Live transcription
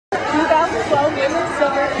2012 Women's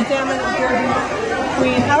Silver Salmon Derby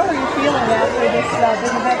Queen. How are you feeling after this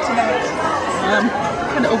big event tonight? I'm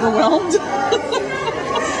kind of overwhelmed.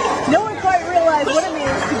 No one quite realized what it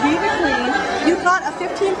means to be the queen. You caught a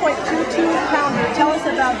 15.22 pounder. Tell us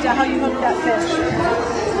about how you hooked that fish.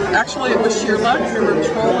 Actually, it was sheer luck. We were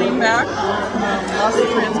trolling back, lost the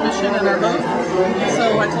transmission in our boat.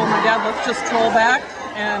 So I told my dad, let's just troll back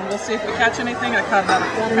and we'll see if we catch anything. I caught about a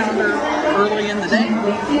 4-pounder early in the day.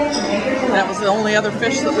 That was the only other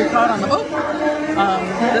fish that we caught on the boat.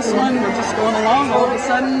 This one, we're just going along. All of a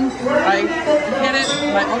sudden, I hit it.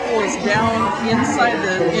 My uncle is down inside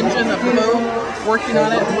the engine of the boat, working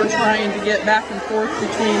on it. We're trying to get back and forth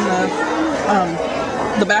between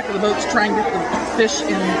the back of the boat to try and get the fish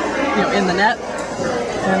in the net.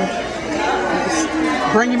 And I just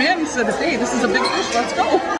bring him in and said, hey, this is a big fish, let's go.